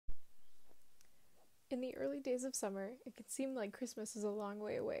In the early days of summer, it can seem like Christmas is a long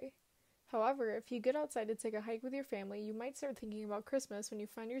way away. However, if you get outside to take a hike with your family, you might start thinking about Christmas when you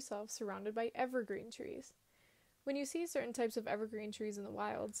find yourself surrounded by evergreen trees. When you see certain types of evergreen trees in the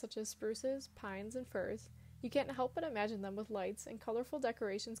wild, such as spruces, pines, and firs, you can't help but imagine them with lights and colorful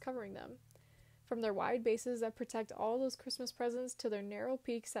decorations covering them. From their wide bases that protect all those Christmas presents to their narrow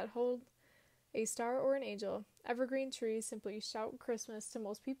peaks that hold a star or an angel, evergreen trees simply shout Christmas to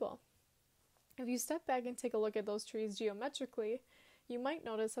most people. If you step back and take a look at those trees geometrically, you might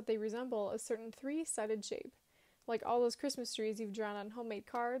notice that they resemble a certain three-sided shape. Like all those Christmas trees you've drawn on homemade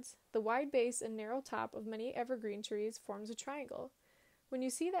cards, the wide base and narrow top of many evergreen trees forms a triangle. When you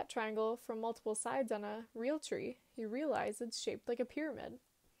see that triangle from multiple sides on a real tree, you realize it's shaped like a pyramid.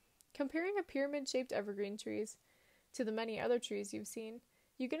 Comparing a pyramid-shaped evergreen trees to the many other trees you've seen,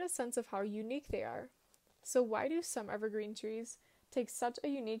 you get a sense of how unique they are. So why do some evergreen trees take such a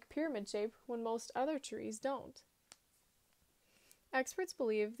unique pyramid shape when most other trees don't? Experts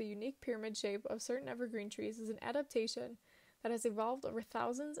believe the unique pyramid shape of certain evergreen trees is an adaptation that has evolved over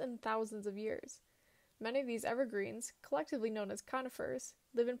thousands and thousands of years. Many of these evergreens, collectively known as conifers,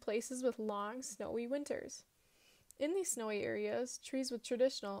 live in places with long, snowy winters. In these snowy areas, trees with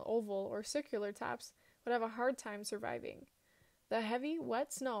traditional oval or circular tops would have a hard time surviving. The heavy,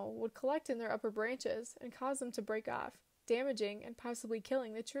 wet snow would collect in their upper branches and cause them to break off, damaging and possibly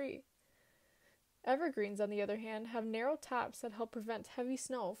killing the tree. Evergreens, on the other hand, have narrow tops that help prevent heavy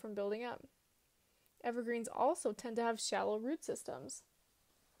snow from building up. Evergreens also tend to have shallow root systems,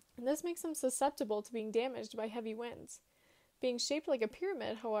 and this makes them susceptible to being damaged by heavy winds. Being shaped like a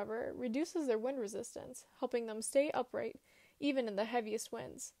pyramid, however, reduces their wind resistance, helping them stay upright even in the heaviest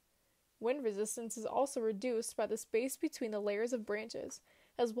winds. Wind resistance is also reduced by the space between the layers of branches,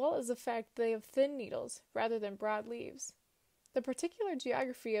 as well as the fact that they have thin needles rather than broad leaves. The particular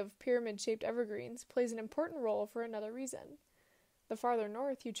geography of pyramid-shaped evergreens plays an important role for another reason. The farther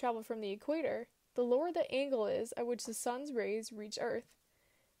north you travel from the equator, the lower the angle is at which the sun's rays reach Earth.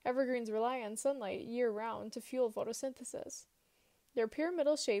 Evergreens rely on sunlight year-round to fuel photosynthesis. Their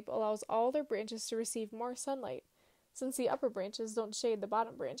pyramidal shape allows all their branches to receive more sunlight, since the upper branches don't shade the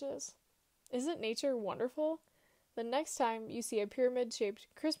bottom branches. Isn't nature wonderful? The next time you see a pyramid-shaped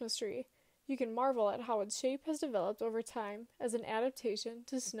Christmas tree, you can marvel at how its shape has developed over time as an adaptation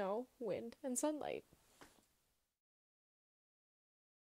to snow, wind, and sunlight.